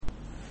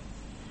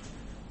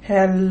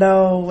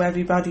Hello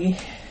everybody,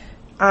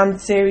 I'm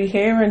Siri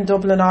here in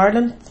Dublin,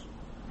 Ireland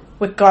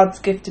with God's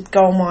gifted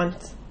gold mind.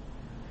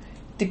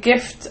 The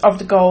gift of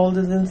the gold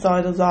is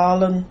inside us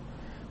all, and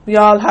we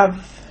all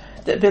have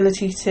the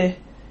ability to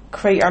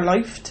create our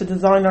life, to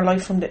design our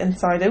life from the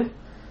inside out.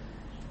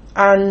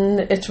 And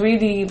it's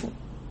really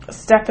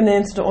stepping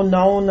into the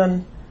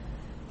unknown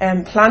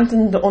and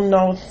planting the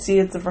unknown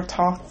seeds of our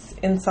thoughts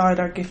inside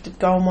our gifted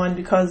gold mind,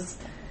 because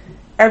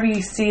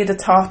every seed of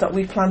thought that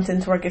we plant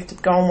into our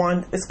gifted gold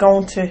mind is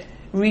going to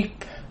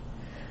reap.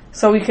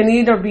 So we can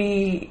either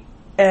be,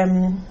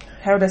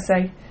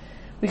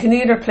 we can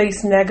either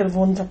place negative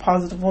ones or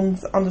positive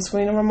ones on the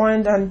screen of our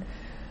mind, and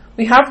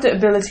we have the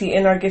ability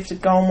in our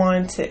gifted gold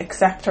mind to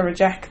accept or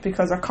reject,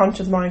 because our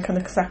conscious mind can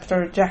accept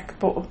or reject.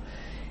 But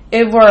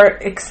if we're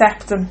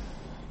accepting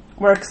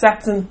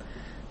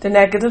the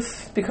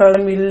negative, because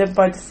when we live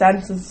by the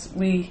senses,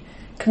 we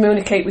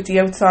communicate with the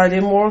outside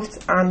in world,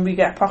 and we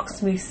get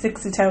approximately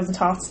 60,000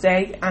 thoughts a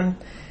day, and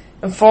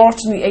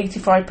unfortunately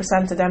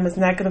 85% of them is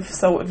negative.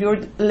 So if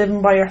you're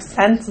living by your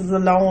senses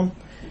alone,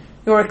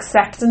 you're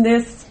accepting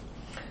this,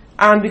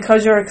 and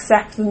because you're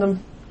accepting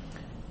them,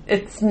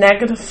 it's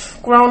negative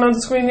growing on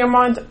the screen of your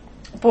mind.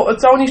 But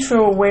it's only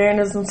through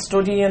awareness and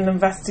study and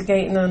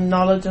investigating and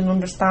knowledge and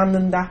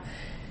understanding that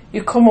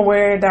you come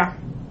aware that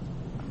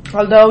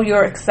although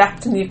you're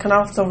accepting, you can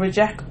also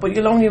reject, but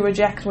you'll only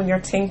reject when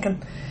you're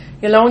thinking.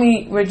 You'll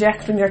only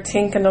reject when you're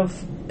thinking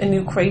of a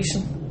new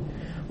creation.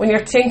 When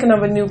you're thinking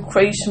of a new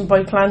creation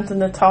by planting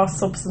the thought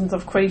substance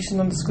of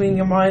creation on the screen of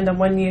your mind, and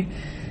when you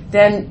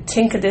then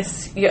think of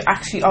this, you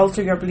actually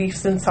alter your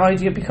beliefs inside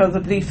you, because the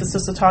belief is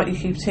just a thought you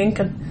keep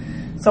thinking.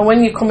 So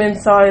when you come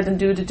inside and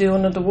do the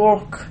doing of the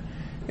work,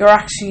 you're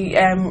actually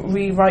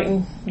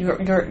rewriting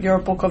your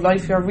book of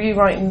life. You're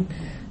rewriting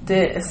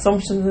the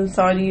assumptions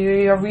inside of you.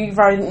 You're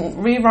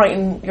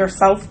rewriting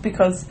yourself,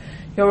 because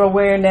you're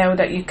aware now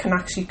that you can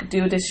actually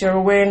do this. You're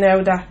aware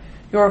now that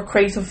your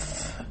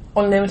creative,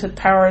 unlimited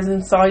power is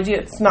inside you.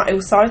 It's not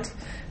outside.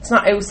 It's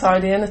not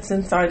outside in, it's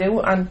inside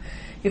out. And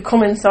you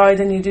come inside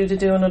and you do the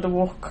doing of the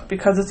work,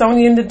 because it's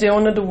only in the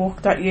doing of the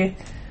work that you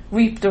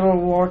reap the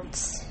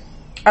rewards.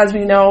 As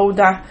we know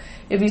that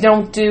if you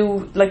don't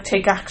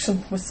take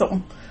action with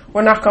something,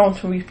 we're not going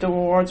to reap the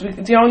rewards.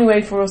 The only way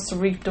for us to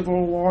reap the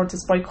rewards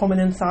is by coming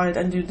inside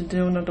and do the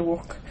doing of the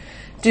work.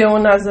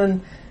 Doing as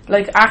in,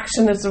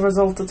 action is the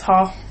result of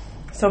thought.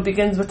 So it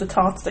begins with the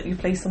thoughts that you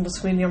place on the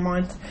screen of your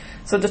mind.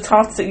 So the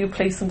thoughts that you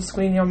place on the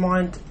screen of your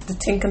mind, the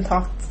thinking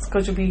thoughts,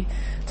 because you'll be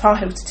taught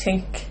how to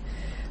think.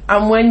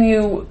 And when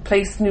you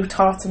place new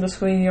thoughts on the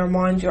screen of your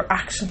mind, your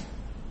action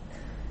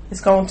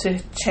is going to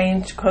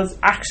change, because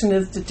action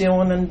is the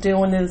doing, and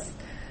doing is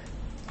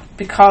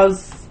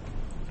because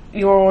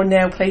you're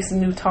now placing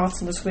new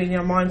thoughts on the screen of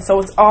your mind. So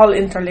it's all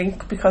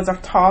interlinked, because our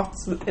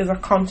thoughts is our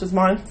conscious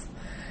mind,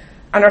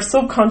 and our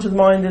subconscious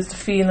mind is the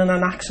feeling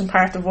and action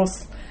part of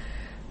us,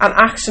 and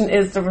action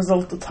is the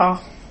result of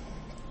thought.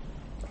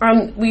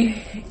 And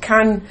we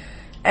can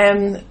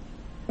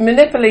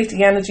manipulate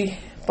the energy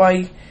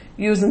by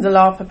using the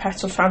law of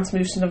perpetual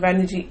transmutation of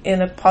energy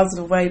in a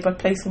positive way, by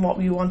placing what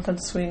we want on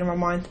the screen of our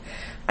mind.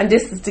 And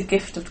this is the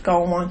gift of the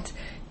gold mind.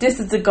 This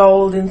is the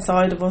gold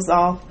inside of us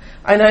all.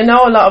 And I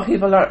know a lot of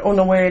people are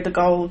unaware of the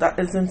gold that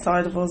is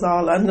inside of us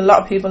all, and a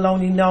lot of people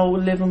only know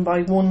living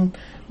by one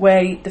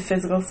way, the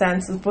physical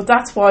senses. But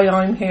that's why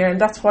I'm here,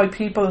 and that's why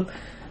people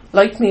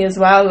like me as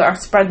well are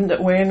spreading the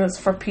awareness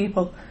for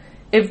people.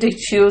 If they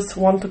choose to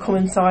want to come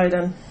inside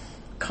and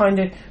kind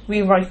of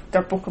rewrite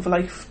their book of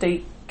life,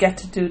 they get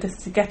to do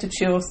this, they get to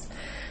choose.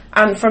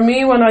 And for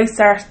me, when I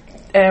start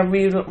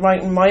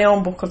rewriting my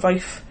own book of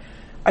life,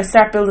 I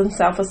start building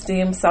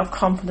self-esteem,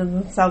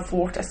 self-confidence and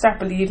self-worth. I start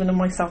believing in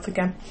myself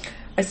again.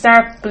 I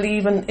start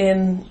believing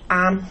in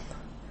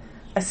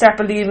I start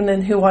believing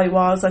in who I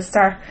was. I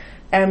start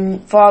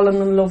falling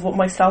in love with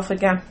myself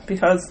again,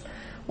 because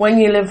when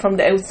you live from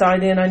the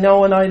outside in, I know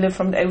when I lived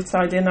from the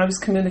outside in, I was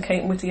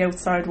communicating with the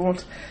outside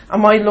world,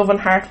 and my loving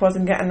heart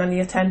wasn't getting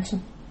any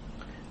attention,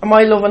 and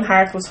my loving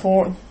heart was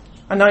hurting,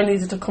 and I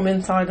needed to come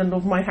inside and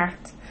love my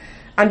heart.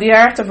 And the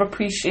art of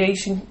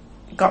appreciation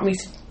got me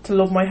to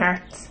love my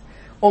heart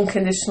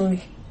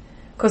unconditionally,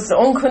 because the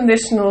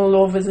unconditional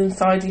love is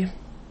inside you,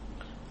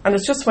 and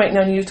it's just waiting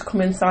on you to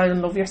come inside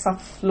and love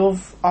yourself,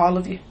 love all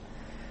of you.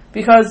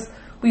 Because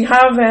we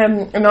have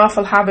an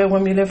awful habit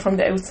when we live from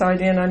the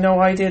outside in. I know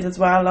I did as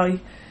well.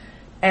 I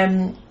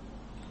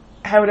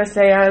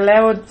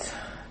allowed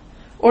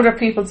other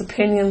people's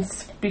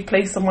opinions be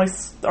placed on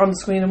the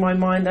screen of my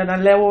mind, and I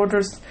allow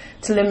others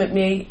to limit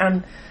me,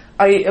 and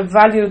I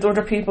valued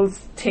other people's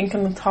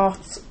thinking and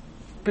thoughts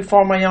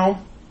before my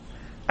own.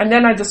 And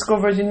then I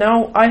discovered,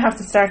 I have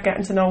to start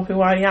getting to know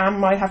who I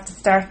am. I have to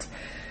start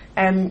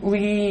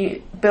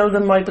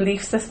rebuilding my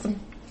belief system.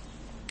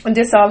 And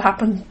this all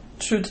happened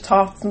through the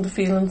thoughts and the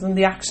feelings and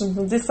the actions.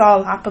 And this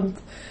all happened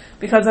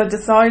because I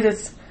decided,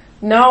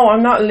 no,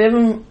 I'm not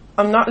living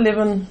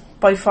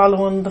by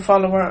following the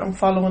follower and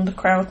following the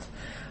crowd.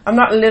 I'm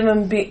not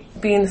living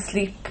being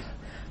asleep.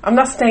 I'm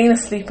not staying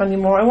asleep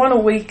anymore. I want to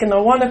awaken.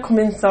 I want to come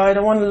inside.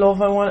 I want to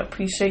love. I want to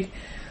appreciate.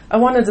 I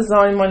want to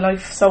design my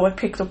life. So I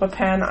picked up a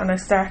pen and I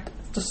start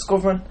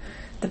discovering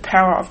the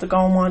power of the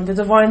Go Mind. The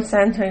divine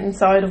centre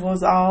inside of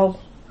us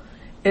all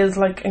is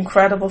like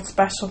incredible,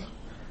 special.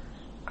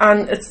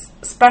 And it's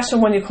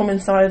special when you come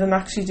inside and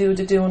actually do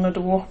the doing of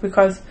the work,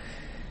 because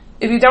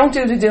if you don't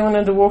do the doing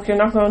of the work, you're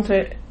not going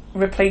to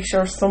replace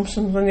your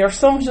assumptions. And your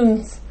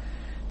assumptions,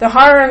 the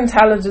higher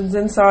intelligence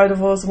inside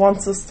of us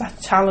wants us to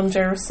challenge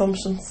our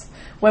assumptions.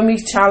 When we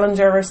challenge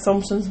our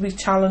assumptions, we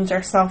challenge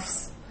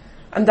ourselves.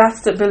 And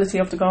that's the ability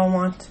of the Go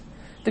Mind.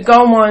 The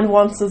Go Mind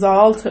wants us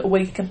all to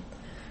awaken.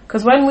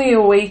 Because when we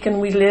awaken,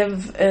 we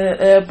live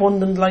an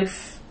abundant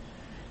life.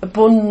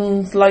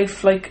 Abundant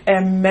life, like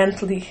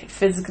mentally,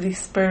 physically,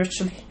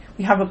 spiritually.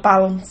 We have a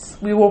balance.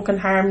 We walk in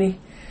harmony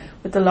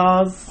with the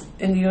laws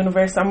in the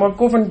universe, and we're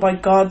governed by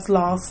God's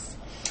laws.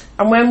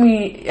 And when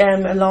we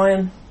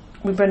align,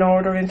 we bring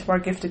order into our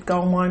gifted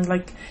Go Mind.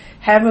 Like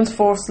heaven's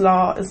first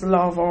law is the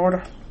law of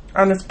order,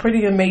 and it's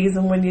pretty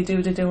amazing when you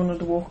do the doing of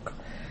the work.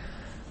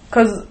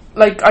 Because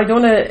like I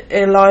done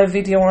a live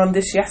video on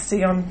this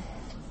yesterday on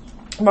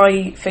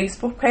my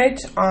Facebook page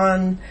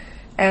on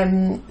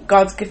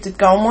God's gifted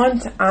Go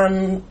Mind,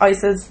 and I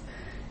says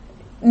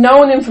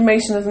knowing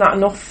information is not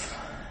enough,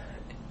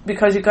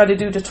 because you got to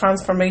do the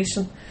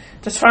transformation.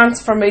 The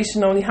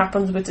transformation only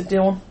happens with the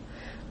doing,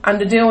 and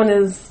the doing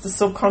is the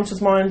subconscious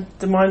mind,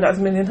 the mind that is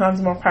a million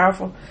times more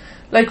powerful.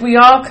 Like we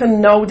all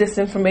can know this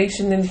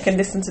information, and you can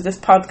listen to this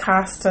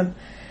podcast, and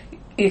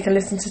you can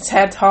listen to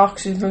TED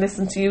Talks, you can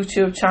listen to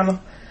YouTube channel,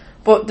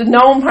 but the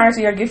known part of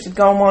your gifted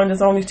Go Mind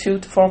is only 2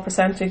 to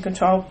 4% in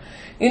control.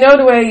 You know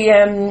the way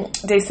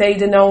they say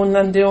the known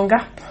and doing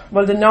gap?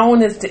 Well, the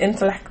known is the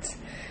intellect,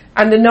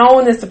 and the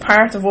known is the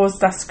part of us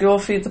that school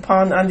feeds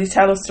upon, and they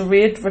tell us to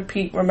read,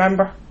 repeat,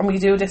 remember, and we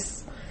do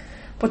this.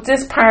 But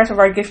this part of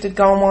our gifted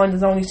Go Mind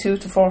is only 2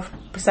 to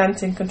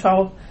 4% in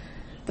control.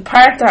 The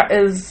part that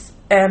is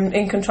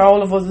in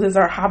control of us is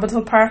our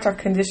habitual part, our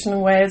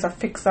conditioning ways, our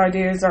fixed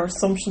ideas, our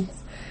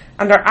assumptions,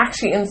 and they're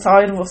actually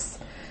inside of us.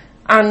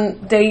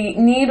 And they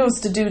need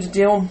us to do the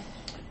doing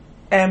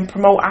and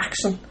promote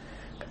action.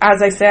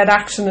 As I said,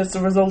 action is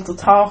the result of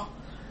thought.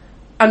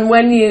 And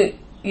when you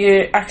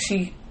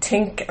actually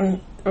think and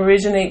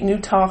originate new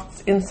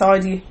thoughts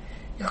inside you,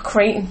 you're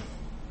creating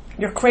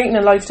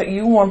a life that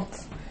you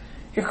want.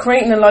 You're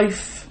creating a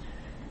life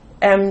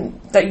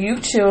that you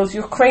choose.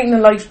 You're creating a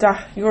life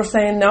that you're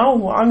saying,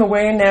 no, I'm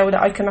aware now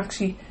that I can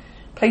actually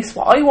place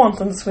what I want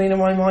on the screen of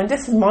my mind.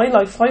 This is my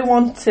life. I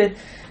want to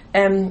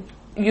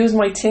use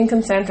my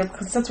thinking centre,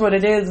 because that's what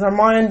it is. Our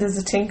mind is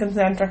a thinking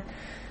centre.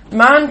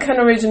 Man can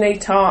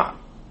originate thought.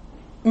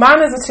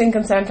 Man is a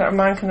thinking centre, and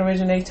man can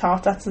originate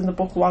thought. That's in the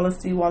book Wallace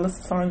D. Wallace,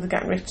 The Signs of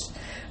Getting Rich.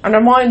 And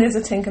our mind is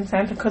a thinking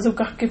centre because we've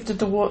got gifted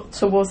to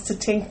us to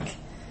think.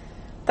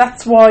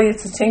 That's why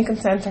it's a thinking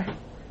centre.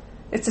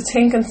 It's a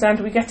thinking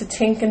centre. We get to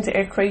think into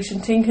our creation,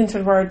 think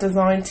into our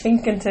design,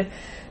 think into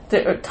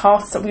the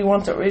thoughts that we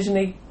want to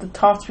originate, the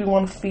thoughts we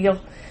want to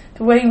feel,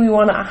 the way we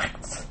want to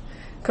act.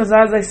 Because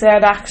as I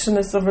said, action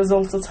is the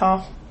result of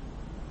thought.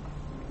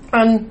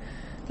 And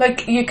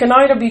like you can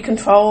either be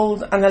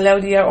controlled and allow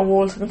the outer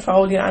world to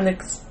control you and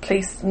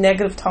place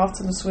negative thoughts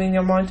in the screen of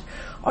your mind,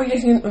 or you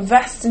can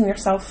invest in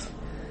yourself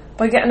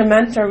by getting a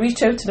mentor.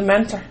 Reach out to the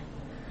mentor.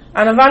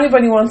 And if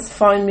anybody wants to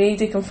find me,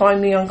 they can find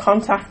me on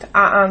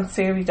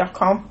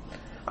contact@ansiri.com.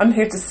 I'm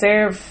here to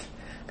serve,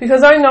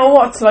 because I know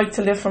what it's like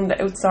to live from the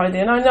outside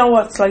in. I know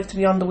what it's like to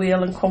be on the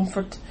wheel in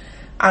comfort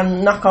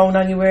and not going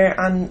anywhere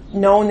and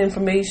knowing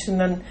information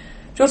and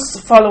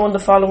just following the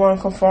follower and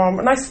conform.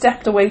 And I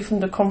stepped away from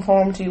the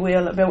conformity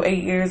wheel about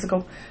 8 years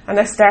ago, and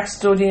I started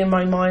studying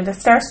my mind. I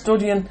started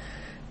studying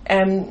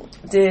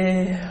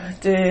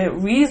the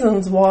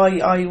reasons why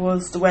I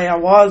was the way I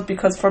was,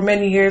 because for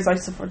many years I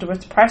suffered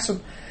with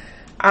depression,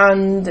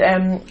 and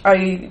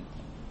I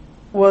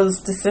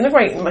was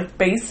disintegrating, like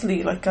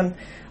basically, like, and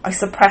I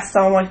suppressed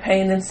all my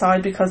pain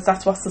inside because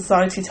that's what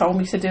society told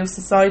me to do.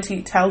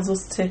 Society tells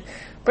us to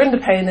bring the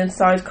pain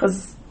inside,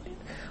 because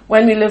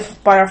when we live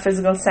by our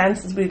physical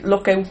senses, we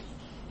look out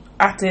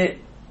at the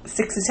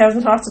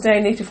 60,000 thoughts a day,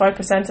 and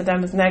 85% of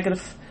them is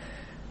negative.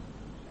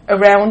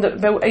 Around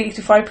about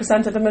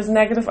 85% of them is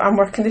negative, and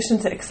we're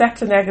conditioned to accept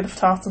the negative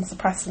thoughts and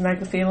suppress the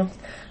negative feelings.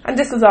 And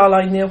this is all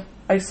I knew.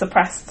 I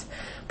suppressed.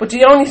 But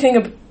the only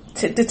thing,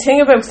 the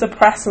thing about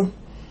suppressing,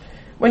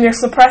 when you're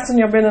suppressing,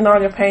 you're bringing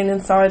all your pain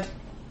inside,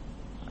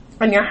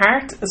 and your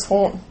heart is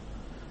hurting.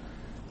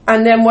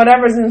 And then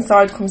whatever's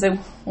inside comes out.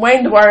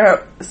 Wayne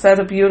Dwyer said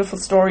a beautiful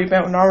story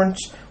about an orange,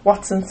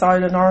 what's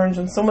inside an orange,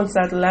 and someone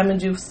said lemon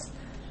juice.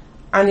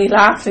 And he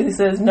laughed and he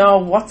says, no,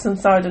 what's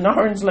inside an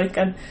orange? Like,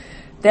 and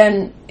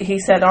then he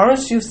said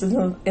orange juice is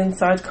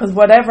inside, because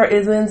whatever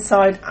is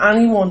inside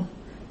anyone,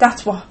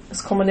 that's what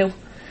is coming out.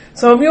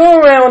 So if you're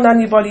around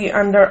anybody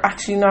and they're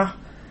actually not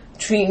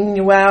treating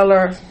you well,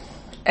 or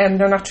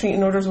they're not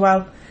treating others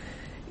well,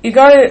 you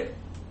gotta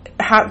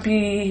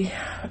be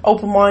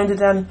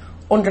open-minded and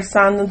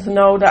understanding to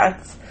know that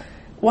it's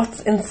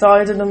what's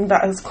inside of them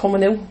that is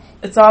coming out.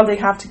 It's all they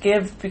have to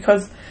give,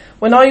 because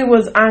when I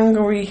was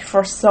angry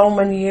for so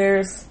many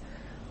years,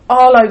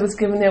 all I was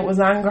giving out was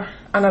anger,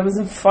 and I was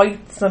in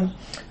fights, and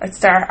I'd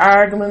start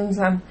arguments,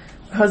 and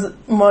because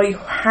my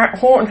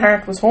hurting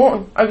heart was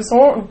hurting, I was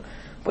hurting.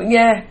 But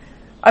yeah,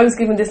 I was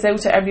giving this out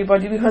to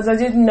everybody because I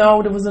didn't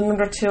know there was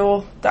another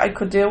tool that I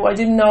could do. I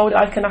didn't know that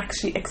I can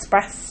actually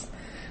express,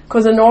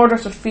 because in order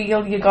to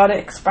feel, you got to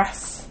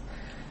express.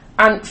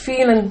 And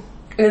feeling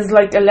is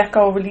like a let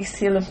go, release,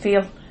 heal and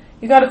feel.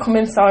 You got to come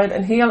inside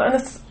and heal, and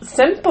it's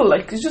simple.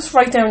 Like, you just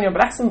write down your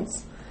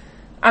blessings,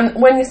 and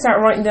when you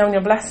start writing down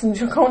your blessings,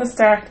 you're going to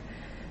start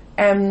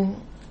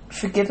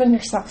forgiving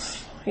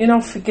yourself,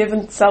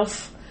 forgiving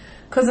self,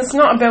 because it's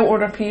not about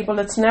other people.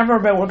 It's never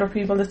about other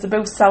people. It's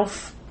about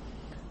self.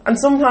 And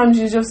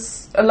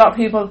sometimes a lot of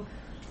people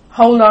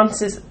hold on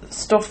to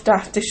stuff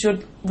that they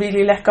should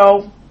really let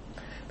go,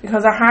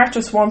 because our heart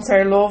just wants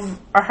our love.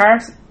 Our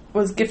heart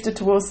was gifted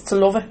to us to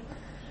love it,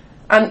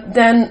 and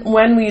then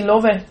when we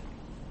love it,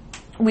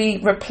 we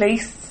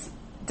replace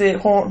the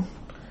hurting.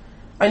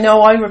 I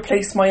know I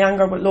replaced my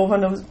anger with love,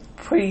 and it was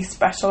pretty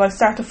special. I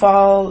started to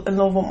fall in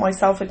love with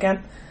myself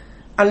again,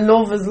 and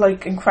love is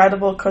like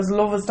incredible, because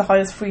love is the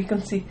highest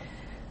frequency,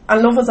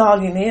 and love is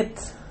all you need.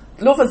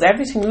 Love is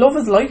everything. Love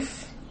is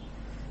life.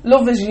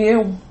 Love is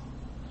you.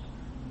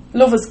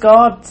 Love is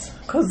God,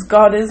 because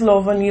God is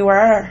love, and you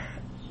are.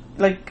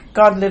 Like,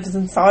 God lives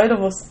inside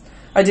of us.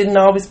 I didn't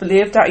always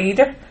believe that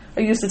either.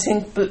 I used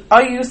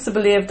to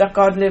believe that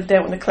God lived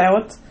out in the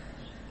clouds.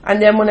 And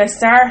then when I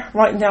start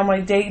writing down my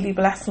daily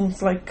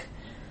blessings, like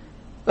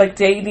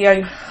daily,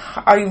 I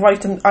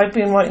write them. I've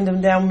been writing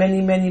them down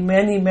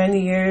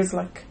many years.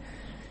 Like,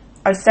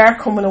 I start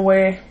coming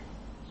aware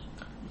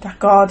that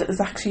God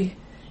is actually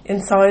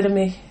inside of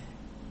me,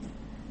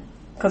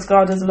 because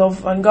God is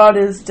love, and God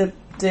is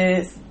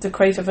the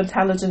creative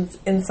intelligence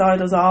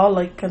inside us all.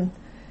 Like, and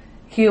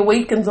He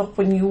awakens up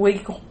when you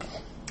wake up,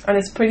 and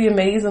it's pretty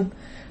amazing.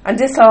 And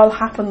this all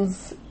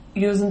happens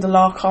using the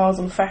law of cause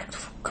and effect,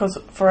 because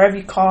for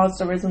every cause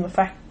there is an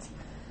effect,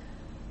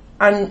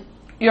 and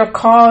your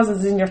cause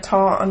is in your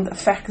thought and the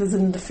effect is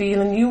in the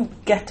feeling. You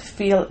get to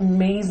feel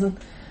amazing,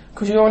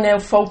 because you're now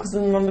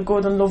focusing on the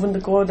good and loving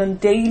the good and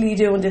daily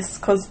doing this.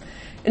 Because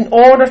in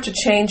order to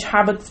change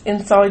habits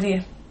inside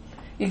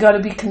you got to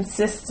be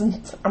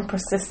consistent and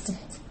persistent.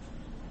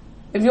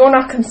 If you're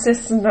not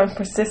consistent and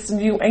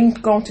persistent, you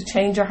ain't going to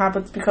change your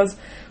habits, because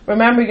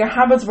remember, your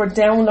habits were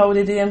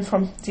downloaded in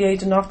from the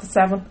age of 0 to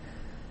 7,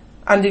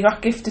 and they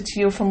got gifted to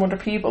you from other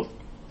people,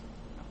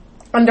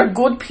 and they're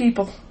good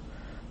people.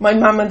 My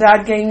mum and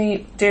dad gave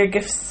me their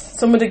gifts.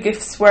 Some of the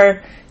gifts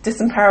were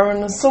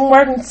disempowering, and some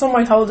weren't. Some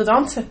I hold it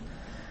on to,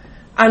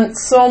 and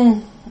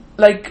some,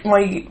 like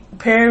my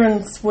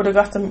parents, would have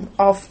got them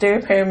off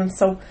their parents.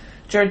 So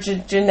they're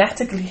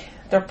genetically,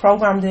 they're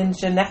programmed in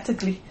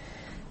genetically,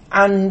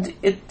 and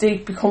they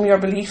become your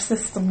belief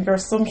system. Your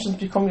assumptions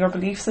become your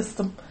belief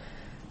system,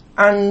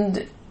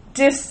 and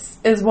this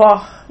is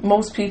what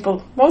most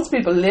people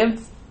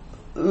live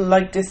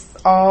like this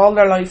all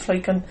their life,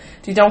 like, and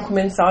they don't come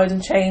inside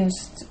and change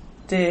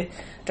their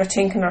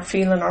thinking or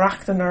feeling or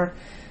acting or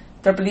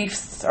their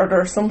beliefs or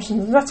their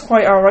assumptions. And that's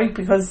quite alright,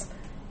 because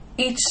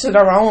each to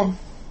their own.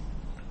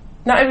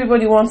 Not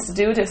everybody wants to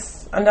do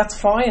this, and that's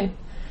fine,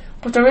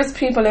 but there is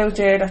people out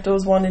there that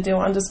does want to do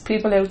it, and there's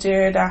people out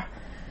there that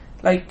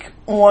like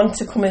want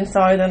to come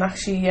inside and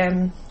actually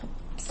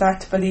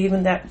start to believe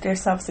in that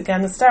themselves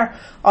again, and start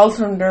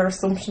altering their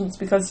assumptions,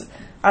 because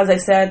as I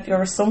said,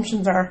 your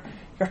assumptions are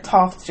your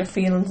thoughts, your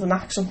feelings and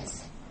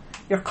actions,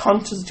 your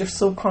conscious, your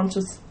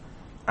subconscious,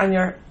 and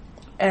your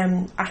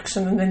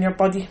action, and then your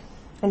body,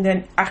 and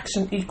then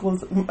action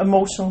equals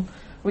emotional,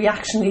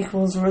 reaction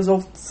equals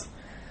results.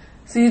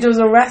 See, there's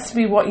a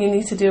recipe what you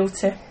need to do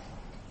to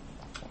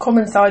come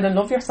inside and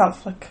love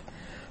yourself. Like,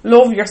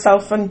 love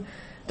yourself, and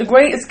the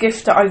greatest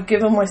gift that I've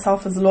given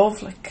myself is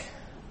love. Like,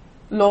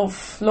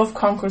 love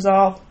conquers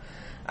all,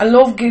 and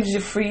love gives you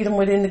freedom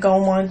within the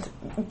goal mind.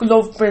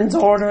 Love brings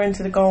order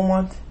into the goal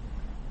mind,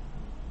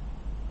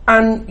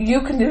 and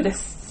you can do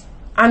this.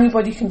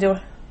 Anybody can do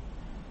it.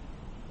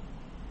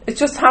 It's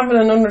just having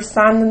an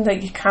understanding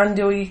that you can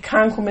do it. You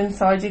can come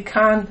inside, you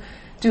can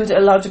do the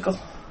illogical,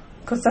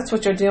 because that's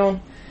what you're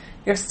doing.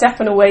 You're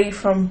stepping away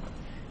from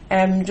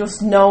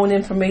just knowing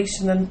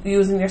information and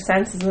using your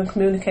senses and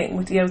communicating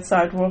with the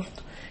outside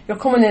world. You're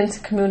coming in to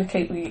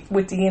communicate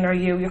with the inner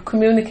you. You're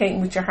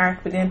communicating with your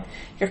heart within.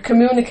 You're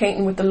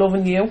communicating with the love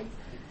in you.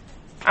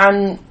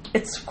 And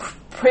it's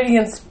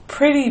pretty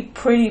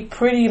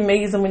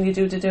amazing when you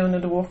do the doing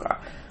of the work.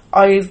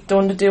 I've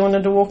done the doing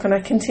of the work, and I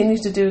continue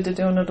to do the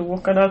doing of the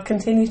work, and I'll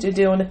continue to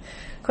do it,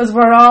 because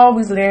we're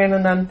always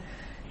learning.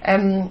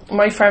 And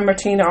my friend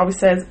Martina always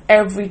says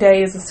every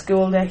day is a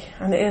school day,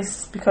 and it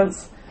is,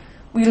 because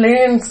we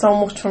learn so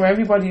much from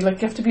everybody.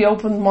 Like, you have to be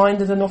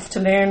open-minded enough to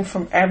learn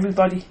from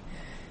everybody.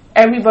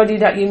 Everybody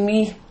that you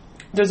meet,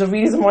 there's a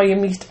reason why you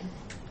meet them.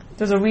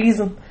 There's a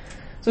reason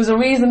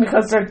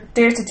because they're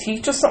there to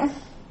teach us something,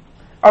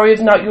 or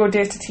if not, you're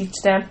there to teach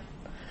them.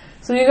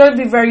 So you got to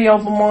be very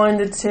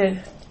open-minded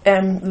to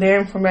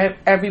learn from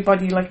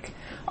everybody. Like,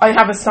 I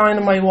have a sign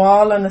on my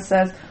wall and it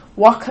says,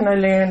 what can I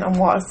learn and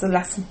what is the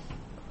lesson?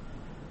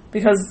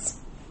 Because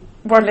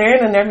we're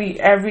learning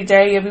every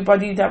day.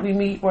 Everybody that we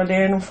meet, we're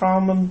learning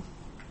from, and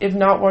if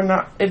we're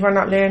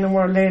not learning,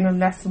 we're learning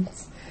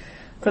lessons.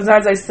 Because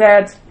as I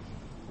said,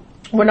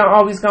 we're not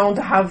always going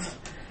to have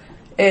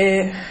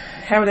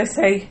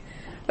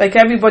like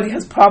everybody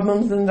has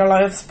problems in their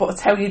lives, but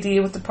it's how you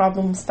deal with the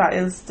problems that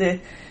is the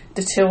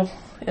tool,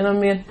 you know what I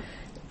mean?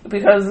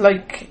 Because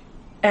like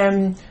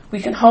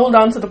we can hold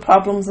on to the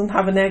problems and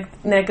have a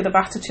negative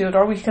attitude,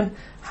 or we can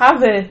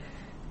have a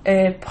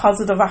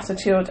positive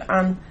attitude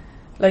and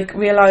like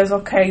realise,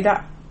 okay,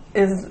 that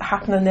is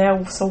happening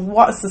now, so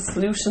what is the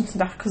solution to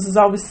that? Because there's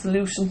always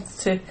solutions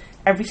to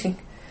everything,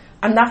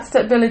 and that's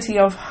the ability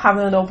of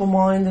having an open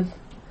mind and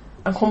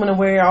coming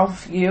aware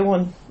of you,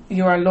 and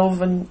you are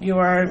love, and you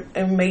are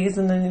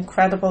amazing and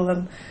incredible,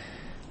 and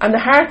the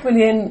heart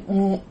within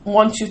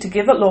wants you to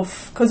give it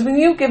love, because when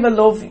you give it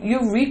love,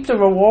 you reap the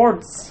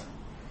rewards.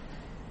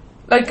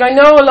 Like, I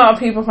know a lot of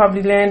people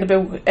probably learned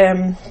about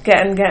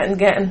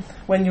getting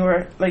when you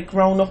were like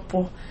grown up,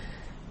 but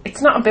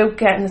it's not about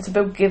getting, it's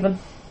about giving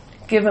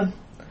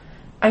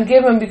and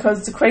giving,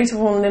 because the creative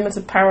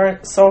unlimited power,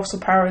 source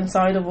of power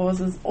inside of us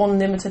is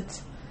unlimited,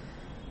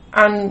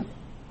 and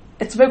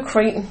it's about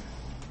creating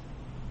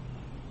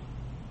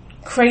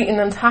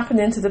and tapping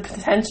into the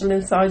potential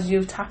inside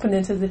you, tapping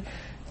into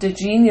the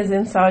genius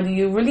inside of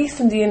you,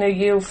 releasing the inner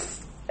you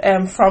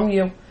from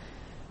you,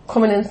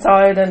 coming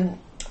inside and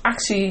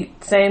actually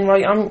saying,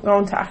 right, I'm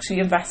going to actually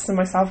invest in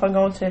myself. I'm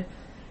going to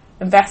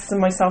invest in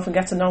myself and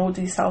get to know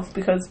yourself,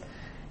 because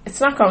it's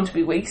not going to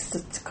be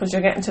wasted, because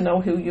you're getting to know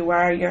who you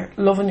are. You're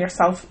loving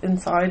yourself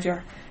inside.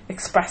 You're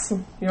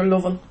expressing. You're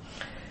loving.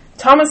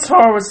 Thomas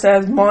Torwood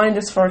says, mind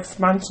is for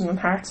expansion and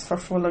heart is for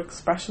full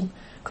expression,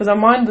 because our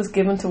mind was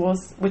given to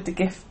us with the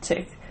gift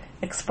to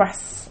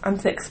express and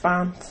to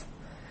expand.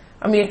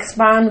 And we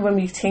expand when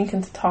we think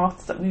into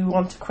thoughts that we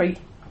want to create.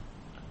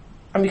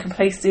 And we can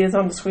place these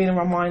on the screen of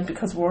our mind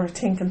because we're a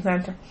thinking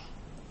centre.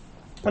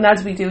 And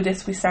as we do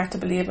this, we start to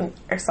believe in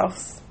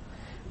ourselves.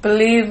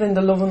 Believe in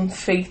the love and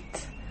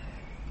faith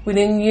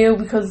within you,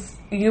 because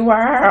you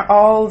are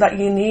all that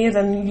you need,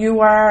 and you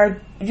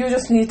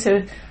just need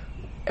to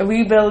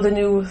rebuild a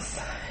new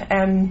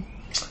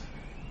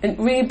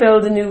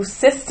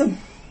system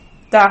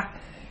that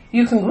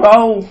you can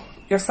grow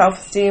your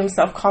self-esteem,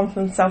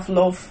 self-confidence,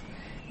 self-love.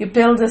 You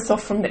build this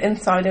up from the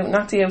inside out,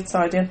 not the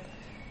outside in.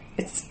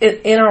 It's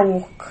inner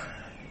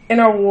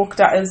work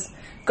that is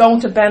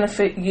going to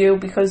benefit you,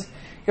 because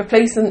you're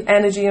placing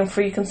energy and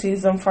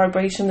frequencies and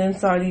vibration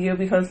inside of you,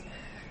 because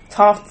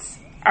thoughts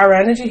are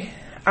energy,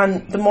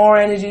 and the more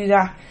energy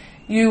that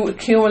you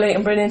accumulate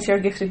and bring into your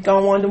gifted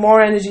on, the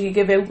more energy you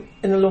give out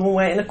in a loving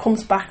way, and it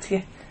comes back to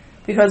you,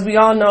 because we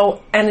all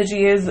know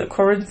energy is a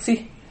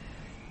currency.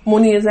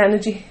 Money is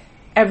energy.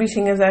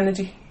 Everything is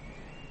energy,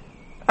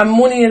 and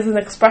money is an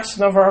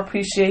expression of our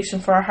appreciation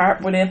for our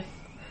heart within,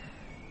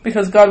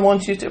 because God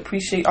wants you to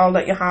appreciate all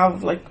that you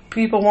have. Like,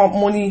 people want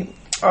money,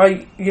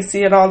 you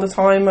see it all the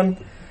time,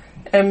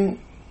 and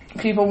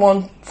people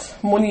want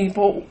money,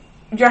 but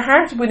your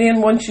heart within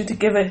wants you to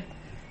give it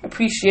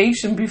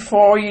appreciation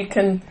before you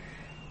can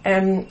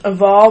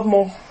evolve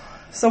more.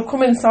 So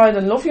come inside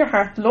and love your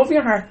heart,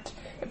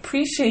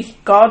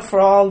 appreciate God for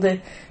all the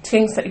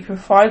things that He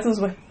provides us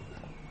with,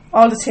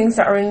 all the things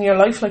that are in your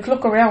life. Like,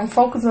 look around,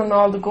 focus on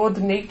all the good,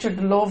 the nature,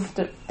 the love,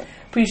 the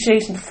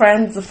appreciation, the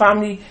friends, the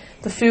family,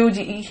 the food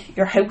you eat,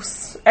 your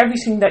house,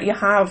 everything that you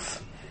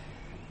have.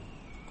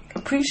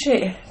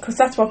 Appreciate it, because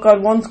that's what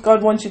God wants.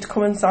 God wants you to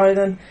come inside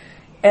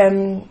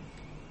and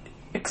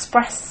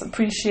express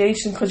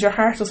appreciation, because your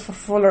heart is for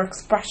fuller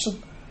expression,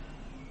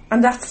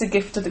 and that's the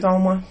gift of the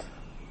golden mind.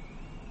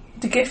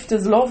 The gift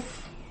is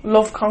love.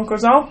 Love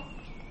conquers all.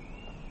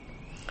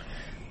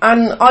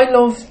 And I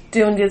love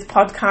doing these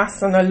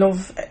podcasts, and I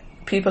love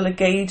people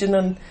engaging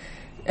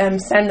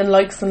and sending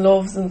likes and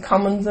loves and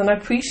comments, and I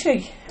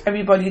appreciate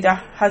everybody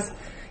that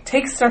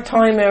takes their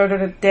time out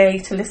of the day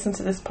to listen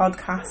to this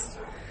podcast.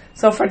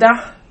 So for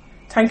that,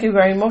 thank you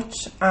very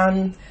much,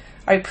 and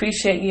I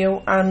appreciate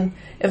you. And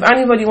if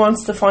anybody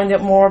wants to find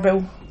out more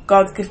about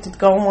God's Gifted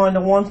Golden Mind,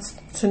 or wants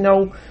to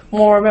know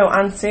more about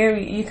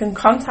Anseri, you can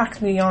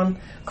contact me on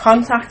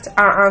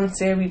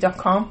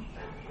contact@anseri.com.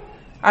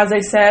 As I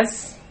said,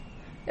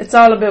 it's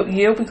all about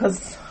you,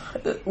 because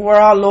we're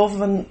all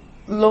loving.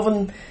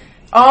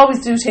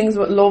 Always do things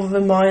with love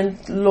in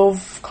mind.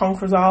 Love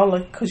conquers all,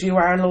 like, because you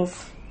are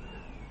love.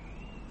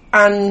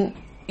 And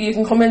you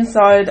can come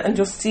inside and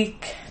just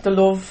seek the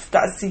love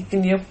that is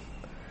seeking you.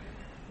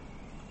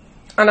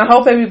 And I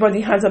hope everybody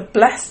has a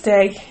blessed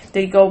day.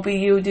 They go be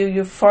you, do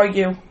you, for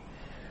you.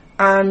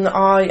 And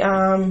I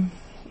am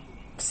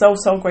so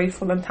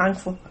grateful and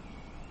thankful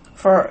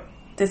for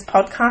this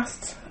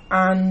podcast.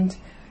 And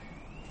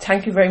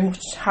thank you very much.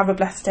 Have a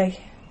blessed day.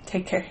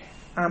 Take care.